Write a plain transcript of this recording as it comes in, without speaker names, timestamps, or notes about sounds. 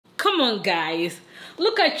Come on, guys.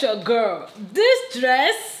 Look at your girl. This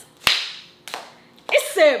dress,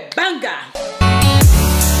 it's a banger.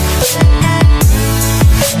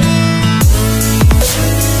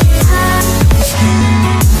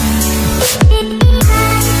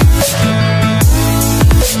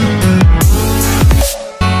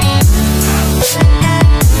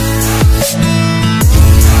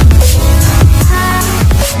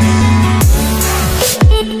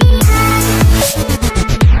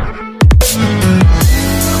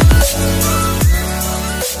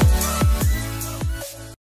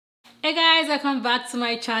 Hey guys, welcome back to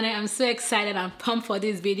my channel. I'm so excited and pumped for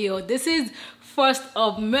this video. This is first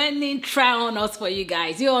of many try on hauls for you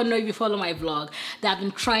guys. You all know, if you follow my vlog, that I've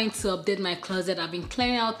been trying to update my closet. I've been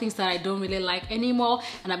clearing out things that I don't really like anymore,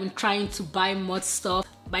 and I've been trying to buy more stuff.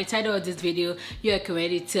 By the title of this video, you can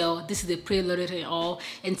already tell this is a preloaded and all,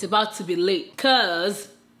 and it's about to be late because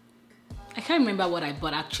I can't remember what I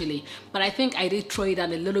bought actually, but I think I did throw it out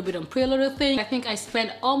a little bit on preloaded thing. I think I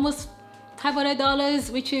spent almost $500,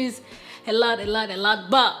 which is a lot,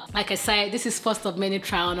 but like I said, this is first of many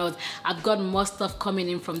try on hauls. I've got more stuff coming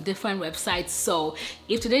in from different websites, so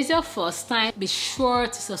if today's your first time, be sure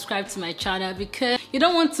to subscribe to my channel because you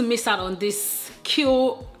don't want to miss out on this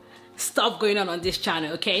cute stuff going on this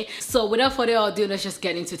channel. Okay, so without further ado, let's just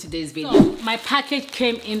get into today's video. So, my package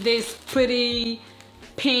came in this pretty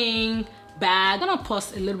pink bag. I'm gonna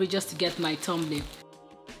pause a little bit just to get my thumbnail.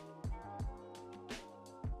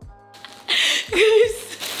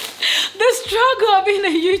 The struggle of being a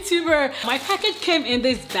YouTuber. My package came in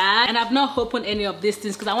this bag and I've not opened any of these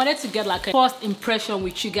things because I wanted to get like a first impression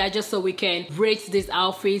with you guys, just so we can rate these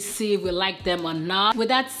outfits, see if we like them or not. With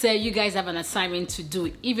that said, you guys have an assignment to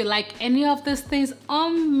do. If you like any of these things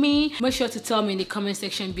on me, make sure to tell me in the comment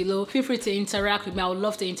section below. Feel free to interact with me. I would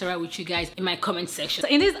love to interact with you guys in my comment section. So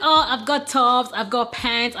in this all, I've got tops, I've got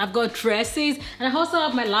pants, I've got dresses, and I also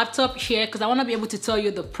have my laptop here because I want to be able to tell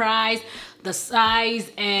you the price, the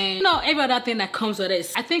size, and you know, every other thing that comes with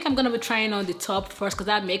this. I think I'm gonna be trying on the top first because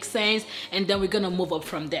that makes sense, and then we're gonna move up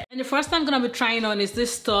from there. And the first thing I'm gonna be trying on is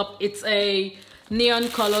this top. It's a neon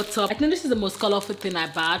color top. I think this is the most colorful thing I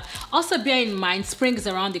bought. Also bear in mind, spring is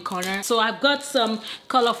around the corner, so I've got some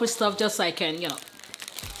colorful stuff just so I can, you know,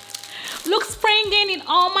 look springing in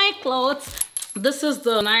all my clothes. This is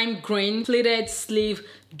the lime green pleated sleeve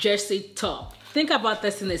jersey top. Think about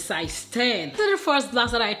this in a size 10. This is the first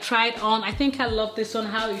blouse that I tried on. I think I love this one,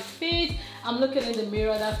 how it fits. I'm looking in the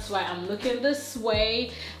mirror, that's why I'm looking this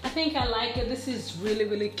way. I think I like it. This is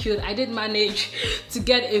really cute. I did manage to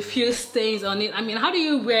get a few stains on it. I mean, how do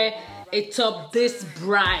you wear a top this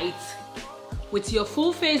bright with your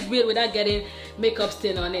full face build without getting makeup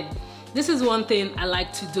stain on it? This is one thing I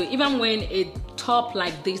like to do. If I'm wearing a top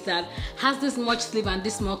like this that has this much sleeve and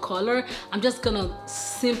this more color, I'm just gonna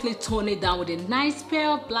simply tone it down with a nice pair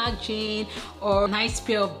of black jean or a nice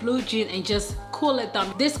pair of blue jean and just cool it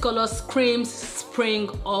down. This color screams spring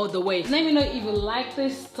all the way. Let me know if you like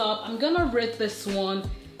this top. I'm gonna rate this one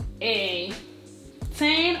a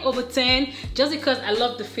 10 over 10 just because I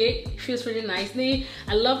love the fit. It feels really nicely.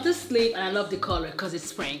 I love the sleeve and I love the color because it's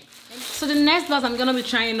spring. So the next blouse I'm gonna be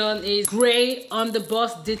trying on is gray on the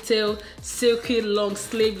bust detail silky long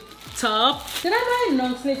sleeve top. Did I buy a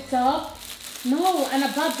long sleeve top? No, and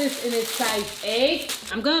I bought this in a size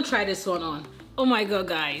 8. I'm gonna try this one on. Oh my god,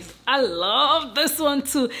 guys, I love this one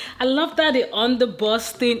too. I love that the on the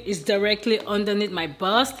bust thing is directly underneath my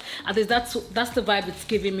bust. I think that's the vibe it's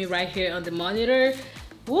giving me right here on the monitor.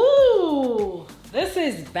 Woo! This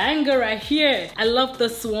is banger right here. I love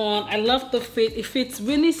this one. I love the fit. It fits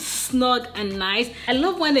really snug and nice. I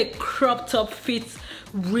love when a crop top fits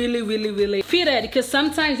really fitted, because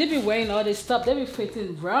sometimes they be wearing all this stuff, they be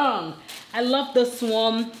fitting wrong. I love this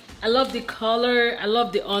one. I love the color. I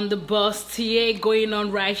love the on the bust here going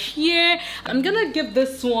on right here. I'm gonna give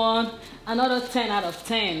this one another 10 out of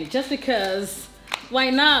 10 just because why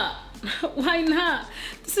not? Why not?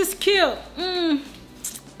 This is cute.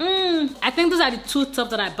 I think those are the two tops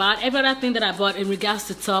that I bought. Every other thing that I bought in regards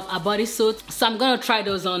to top are bodysuits, so I'm gonna try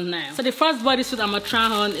those on now. So the first bodysuit I'm gonna try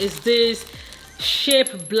on is this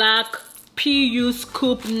shape black PU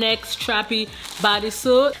scoop neck strappy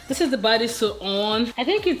bodysuit. This is the bodysuit on. I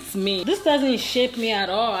think it's me. This doesn't shape me at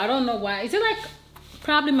all. I don't know why. Is it like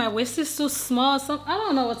probably my waist is too small? I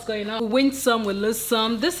don't know what's going on. We win some, we lose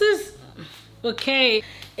some. This is okay.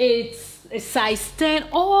 It's a size 10.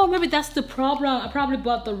 Oh, maybe that's the problem. I probably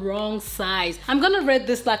bought the wrong size. I'm gonna rate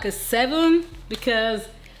this like a 7 because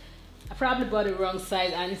I probably bought the wrong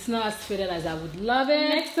size and it's not as fitted as I would love it.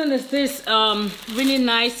 Next one is this really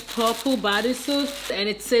nice purple bodysuit, and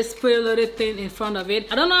it says Pretty Little Thing in front of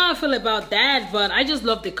it. I don't know how I feel about that, but I just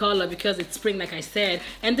love the color because it's spring, like I said.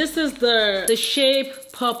 And this is the shape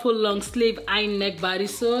purple long sleeve high neck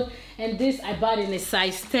bodysuit, and this I bought in a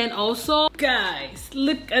size 10 also. Guys,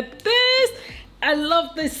 look at this. I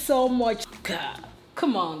love this so much. God,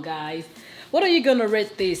 come on guys. What are you gonna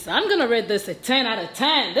rate this? I'm gonna rate this a 10 out of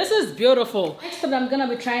 10. This is beautiful. Next one I'm gonna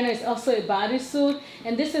be trying is also a bodysuit,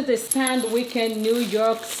 and this is the Stand Weekend New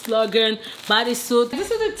York slogan bodysuit.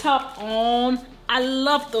 This is the top on. I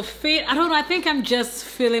love the fit. I don't know, I think I'm just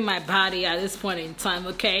feeling my body at this point in time,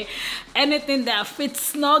 okay? Anything that fits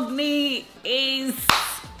snugly is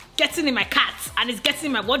getting in my cats and it's getting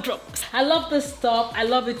in my wardrobe. I love this top. I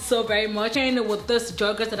love it so very much. And with this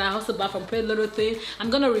joggers that I also bought from Pretty Little Thing,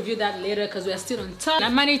 I'm gonna review that later because we're still on top. I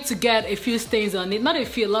managed to get a few stains on it, not a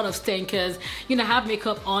few, a lot of stains, because you know, have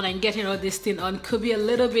makeup on and getting all this thing on could be a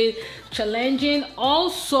little bit challenging.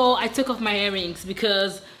 Also, I took off my earrings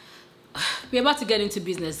because we're about to get into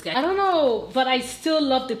business, guys. I don't know, but I still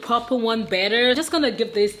love the purple one better. Just gonna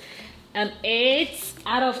give this an 8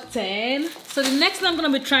 out of 10. So the next one I'm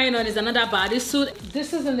gonna be trying on is another bodysuit.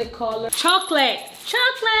 This is in the color chocolate.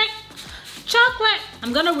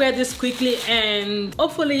 I'm gonna wear this quickly and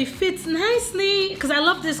hopefully it fits nicely because I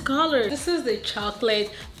love this color. This is the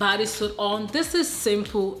chocolate bodysuit on. This is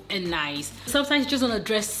simple and nice. Sometimes you just want to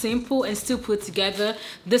dress simple and still put together.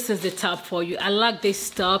 This is the top for you. I like this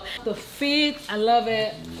top. The fit, I love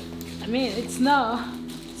it. I mean, it's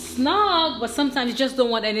snug, but sometimes you just don't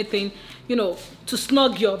want anything, you know, to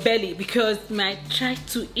snug your belly because you might try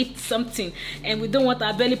to eat something and we don't want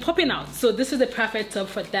our belly popping out. So this is the perfect top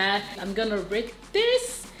for that. I'm gonna rate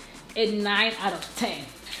this a 9 out of 10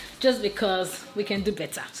 just because we can do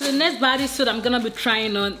better. So the next bodysuit I'm gonna be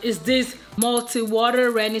trying on is this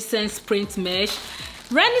multi-water Renaissance print mesh.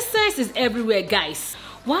 Renaissance is everywhere, guys.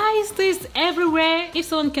 Why is this everywhere? If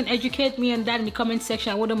someone can educate me on that in the comment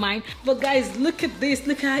section, I wouldn't mind. But guys, look at this.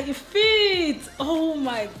 Look how it fits. Oh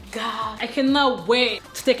my god. I cannot wait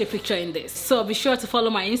to take a picture in this. So be sure to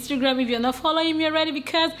follow my Instagram if you're not following me already,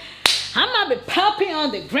 because I'm gonna be popping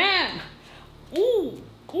on the gram. Ooh.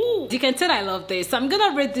 Ooh. You can tell I love this. So I'm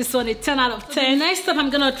gonna rate this one a 10 out of 10. The next top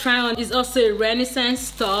I'm gonna try on is also a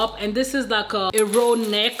Renaissance top, and this is like a roll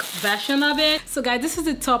neck version of it. So guys, this is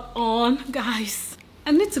the top on. Guys, I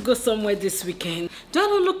need to go somewhere this weekend. Do I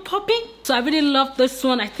not look popping? So I really love this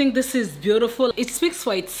one. I think this is beautiful. It speaks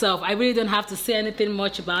for itself. I really don't have to say anything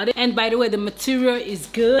much about it. And by the way, the material is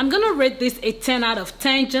good. I'm gonna rate this a 10 out of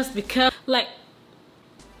 10 just because, like,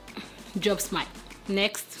 job smart.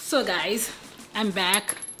 Next. So guys, I'm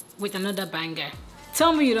back with another banger.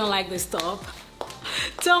 Tell me you don't like this top.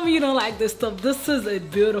 Tell me you don't like this top. This is a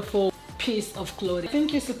beautiful piece of clothing. I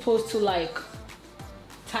think you're supposed to like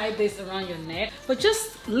tie this around your neck, but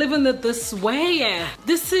just living it this way, yeah.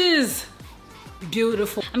 This is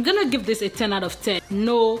beautiful. I'm gonna give this a 10 out of 10.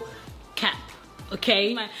 No cap,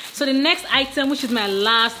 okay? So the next item, which is my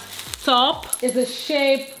last top, is a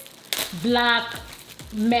shape black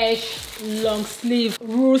mesh long sleeve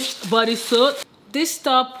ruched bodysuit. This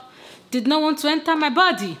top did not want to enter my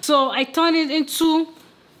body, so I turned it into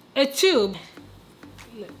a tube.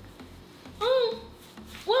 Look.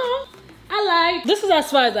 Well, I like this. Is as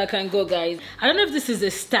far as I can go, guys. I don't know if this is a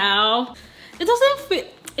style. It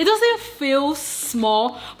doesn't feel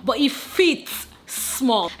small, but it fits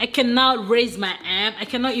small. I cannot raise my arm. I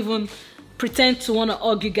cannot even pretend to want to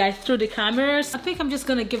hug you guys through the cameras. I think I'm just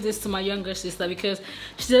gonna give this to my younger sister because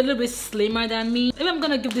she's a little bit slimmer than me. If I'm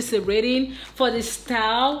gonna give this a rating for the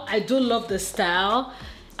style, I do love the style.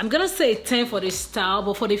 I'm gonna say a 10 for the style,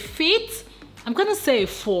 but for the fit, I'm gonna say a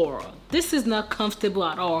 4. This is not comfortable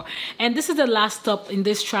at all, and this is the last top in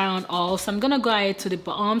this try on all, so I'm gonna go ahead to the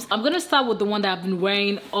bottoms. I'm gonna start with the one that I've been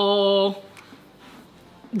wearing all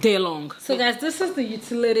day long. So guys, this is the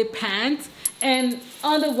utility pants, and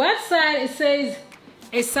on the website it says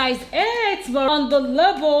a size 8, but on the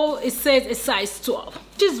label it says a size 12,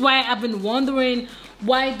 which is why I've been wondering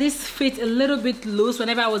why this fits a little bit loose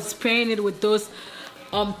whenever I was pairing it with those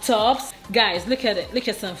tops. Guys, look at it. Look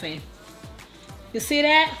at something. You see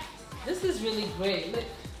that? This is really great. Look.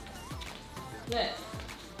 Look.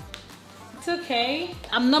 It's okay.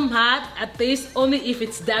 I'm not mad at this only if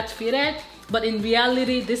it's that fitted, but in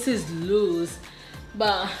reality this is loose.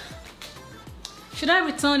 But should I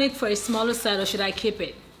return it for a smaller size or should I keep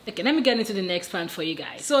it? Okay, let me get into the next one for you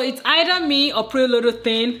guys. So it's either me or Pretty Little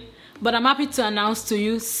Thing, but I'm happy to announce to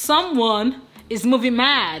you someone is moving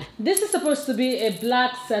mad. This is supposed to be a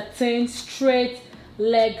black satin straight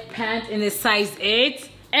leg pant in a size 8.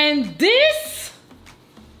 And this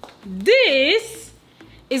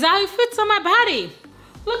is how it fits on my body.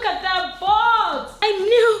 Look at that box. I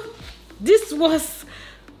knew this was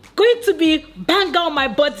going to be bang on my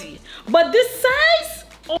body, but this size,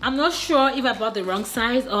 I'm not sure if I bought the wrong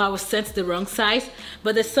size or I was sent the wrong size,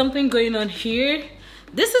 but there's something going on here.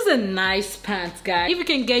 This is a nice pants, guys. If you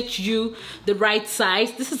can get you the right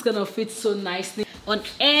size, this is gonna fit so nicely on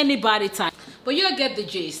any body type. But you'll get the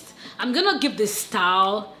gist. I'm gonna give this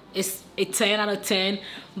style a 10 out of 10,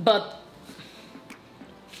 but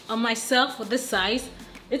on myself for this size,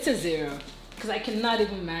 it's a 0 because I cannot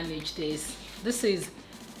even manage this. This is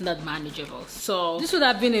not manageable. So this would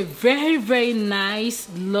have been a very, very nice,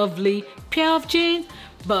 lovely pair of jeans,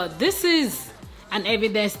 but this is an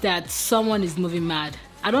evidence that someone is moving mad.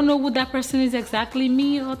 I don't know who that person is exactly,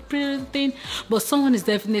 me or anything, but someone is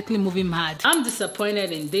definitely moving mad. I'm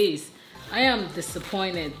disappointed in this. I am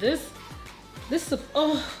disappointed. This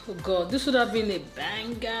oh god, this would have been a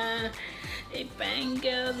banger. A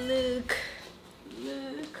banger. Look.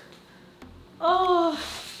 Oh,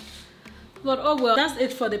 but oh well, that's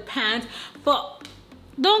it for the pants. But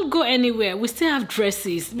don't go anywhere, we still have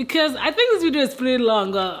dresses, because I think this video is pretty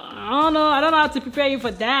long. I don't know how to prepare you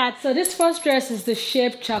for that. So this first dress is the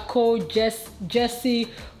Shape Charcoal Jersey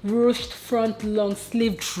ruched front long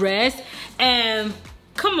sleeve dress. And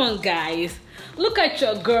come on guys, look at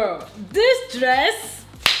your girl. This dress,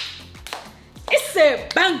 it's a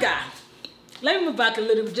banger. Let me move back a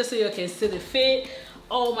little bit just so you can see the fit.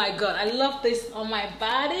 Oh my god, I love this on my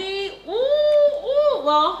body. Ooh,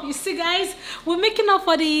 well, you see guys, we're making up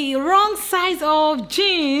for the wrong size of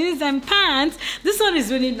jeans and pants. This one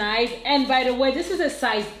is really nice. And by the way, this is a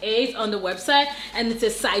size 8 on the website and it's a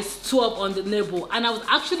size 12 on the label. And I was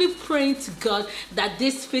actually praying to God that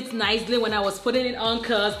this fits nicely when I was putting it on,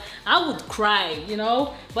 because I would cry, you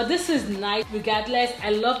know. But this is nice regardless. I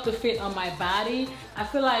love the fit on my body. I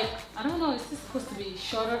feel like, I don't know, is this supposed to be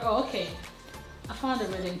shorter? Oh, okay. I found a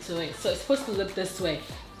rhythm to it. So it's supposed to look this way.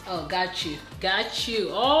 Oh, got you.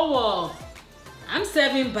 Oh, well, I'm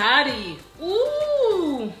serving body.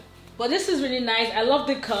 Ooh. But this is really nice. I love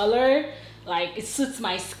the color. Like, it suits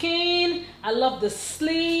my skin. I love the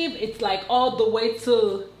sleeve. It's like all the way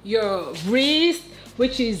to your wrist,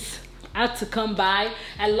 which is hard to come by.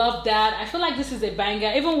 I love that. I feel like this is a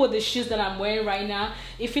banger. Even with the shoes that I'm wearing right now,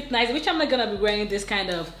 it fits nice, which I'm not gonna be wearing this kind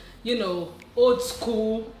of, you know, old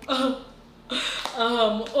school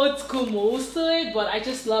old school moves to it, but I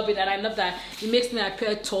just love it. And I love that it makes me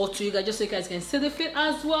appear tall to you guys, just so you guys can see the fit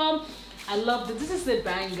as well. I love it. This is a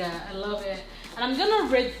banger. I love it. And I'm gonna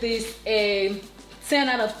rate this a 10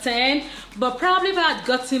 out of 10, but probably if I had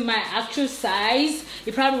gotten my actual size,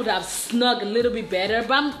 it probably would have snug a little bit better.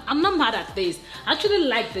 But I'm not mad at this. I actually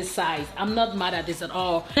like this size. I'm not mad at this at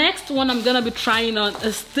all. Next one I'm gonna be trying on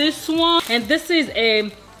is this one, and this is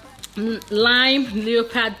a lime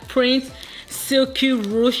leopard print silky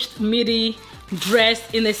ruched midi dress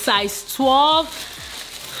in a size 12.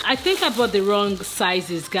 I think I bought the wrong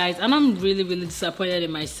sizes, guys, and I'm really disappointed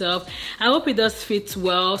in myself. I hope it does fit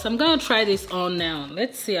well, so I'm gonna try this on now.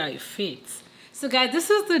 Let's see how it fits. So guys, this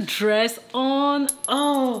is the dress on.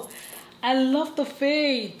 Oh, I love the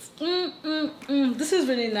fit. This is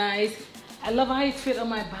really nice. I love how it fits on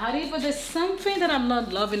my body, but there's something that I'm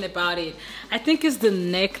not loving about it. I think it's the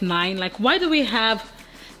neckline. Like, why do we have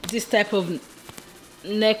this type of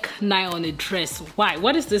neckline on a dress? Why?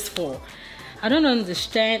 What is this for? I don't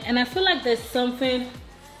understand. And I feel like there's something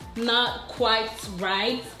not quite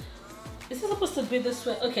right. Is it supposed to be this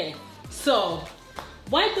way? Okay, so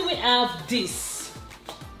why do we have this?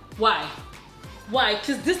 Why?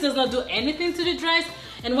 Because this does not do anything to the dress.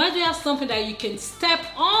 And why do you have something that you can step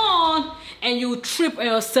on and you trip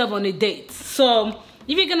yourself on a date? So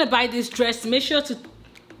if you're gonna buy this dress, make sure to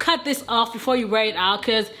cut this off before you wear it out,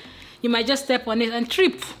 because you might just step on it and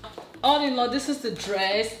trip. All in all, this is the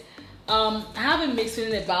dress. I have a mixed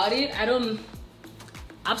feeling about it. I don't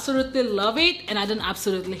absolutely love it and I don't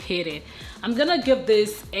absolutely hate it. I'm gonna give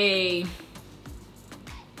this a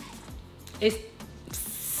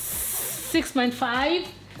 6.5,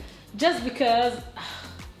 just because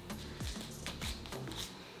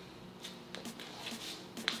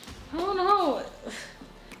I don't know.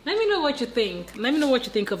 Let me know what you think. Let me know what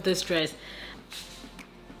you think of this dress.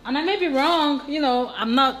 And I may be wrong, you know,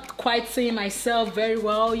 I'm not quite seeing myself very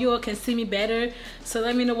well. You all can see me better. So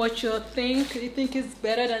let me know what you think. You think it's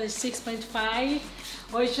better than a 6.5?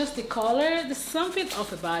 Or it's just the color? There's something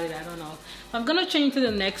off about it, I don't know. I'm gonna change to the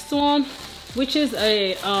next one, which is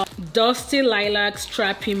a dusty lilac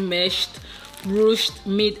strappy meshed ruched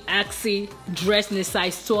mid-axi dress in a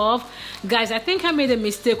size 12. Guys, I think I made a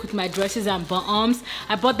mistake with my dresses and bottoms.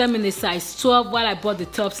 I bought them in a size 12 while I bought the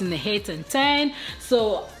tops in the 8 and 10.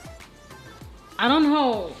 So I don't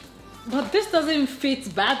know, but this doesn't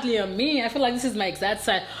fit badly on me. I feel like this is my exact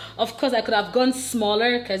size. Of course, I could have gone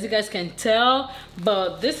smaller, because you guys can tell,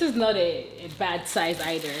 but this is not a bad size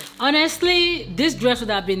either. Honestly, this dress would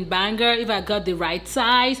have been banger if I got the right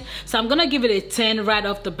size. So I'm gonna give it a 10 right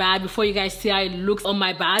off the bat before you guys see how it looks on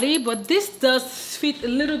my body. But this does fit a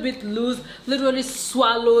little bit loose, literally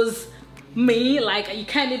swallows me. Like, you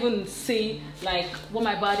can't even see like what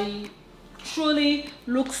my body truly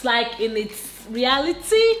looks like in its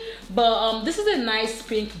reality. But this is a nice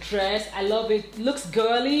pink dress. I love it. It looks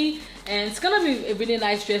girly, and it's gonna be a really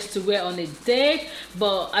nice dress to wear on a date.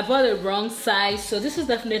 But I bought the wrong size, so this is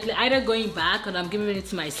definitely either going back or I'm giving it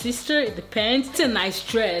to my sister. It depends. It's a nice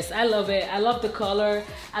dress. I love it. I love the color.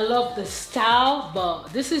 I love the style,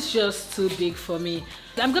 but this is just too big for me.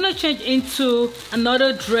 I'm gonna change into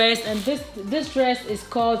another dress, and this dress is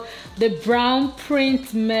called the brown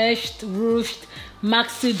print meshed ruched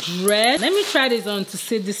maxi dress. Let me try this on to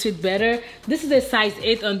see this fit better. This is a size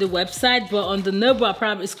 8 on the website, but on the Noble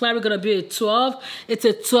it's probably gonna be a 12. It's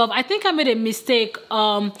a 12. I think I made a mistake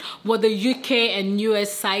with the UK and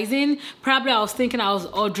US sizing. Probably I was thinking I was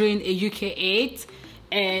ordering a UK 8,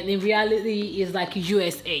 and in reality it's like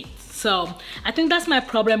US 8. So I think that's my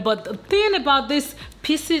problem. But the thing about these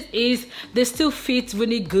pieces is they still fit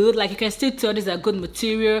really good. Like, you can still tell these are good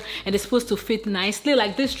material and they're supposed to fit nicely.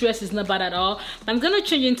 Like, this dress is not bad at all. I'm gonna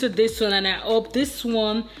change into this one, and I hope this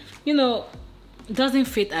one, you know, doesn't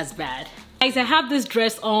fit as bad. Guys, I have this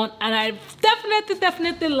dress on and I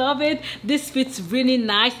definitely love it. This fits really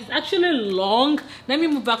nice. It's actually long. Let me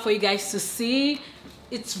move back for you guys to see.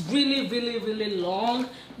 It's really long,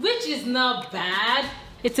 which is not bad.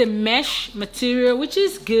 It's a mesh material, which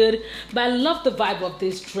is good, but I love the vibe of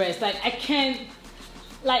this dress. Like, I can't,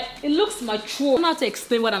 like, it looks mature. I don't know how to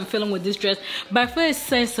explain what I'm feeling with this dress, but I feel a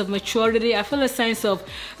sense of maturity. I feel a sense of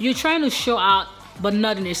you're trying to show out, but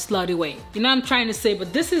not in a slutty way. You know what I'm trying to say?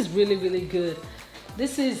 But this is really good.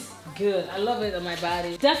 This is good. I love it on my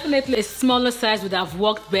body. Definitely a smaller size would have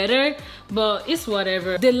worked better, but it's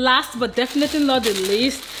whatever. The last but definitely not the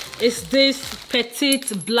least is this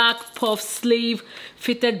petite black puff sleeve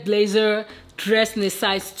fitted blazer dress in a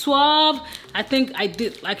size 12. I think I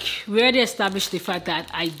did, like, we already established the fact that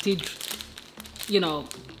I did, you know,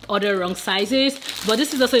 order wrong sizes, but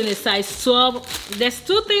this is also in a size 12. There's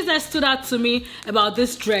two things that stood out to me about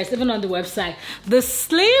this dress, even on the website: the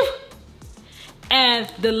sleeve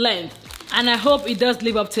and the length. And I hope it does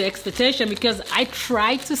live up to expectation, because I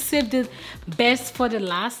tried to save the best for the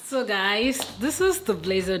last. So guys, this is the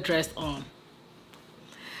blazer dress on.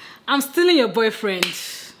 I'm stealing your boyfriend.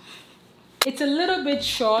 It's a little bit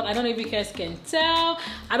short. I don't know if you guys can tell.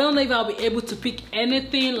 I don't know if I'll be able to pick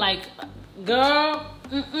anything. Like, girl,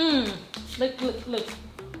 look.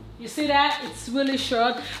 You see that? It's really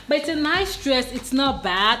short, but it's a nice dress. It's not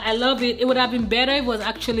bad. I love it. It would have been better if it was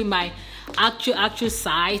actually my actual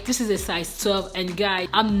size. This is a size 12, and guys,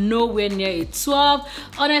 I'm nowhere near a 12.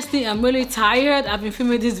 Honestly, I'm really tired. I've been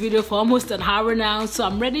filming this video for almost an hour now, so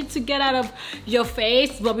I'm ready to get out of your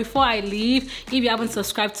face. But before I leave, if you haven't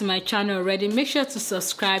subscribed to my channel already, make sure to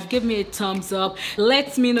subscribe. Give me a thumbs up.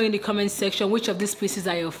 Let me know in the comment section which of these pieces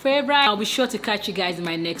are your favorite. I'll be sure to catch you guys in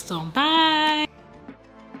my next one. Bye.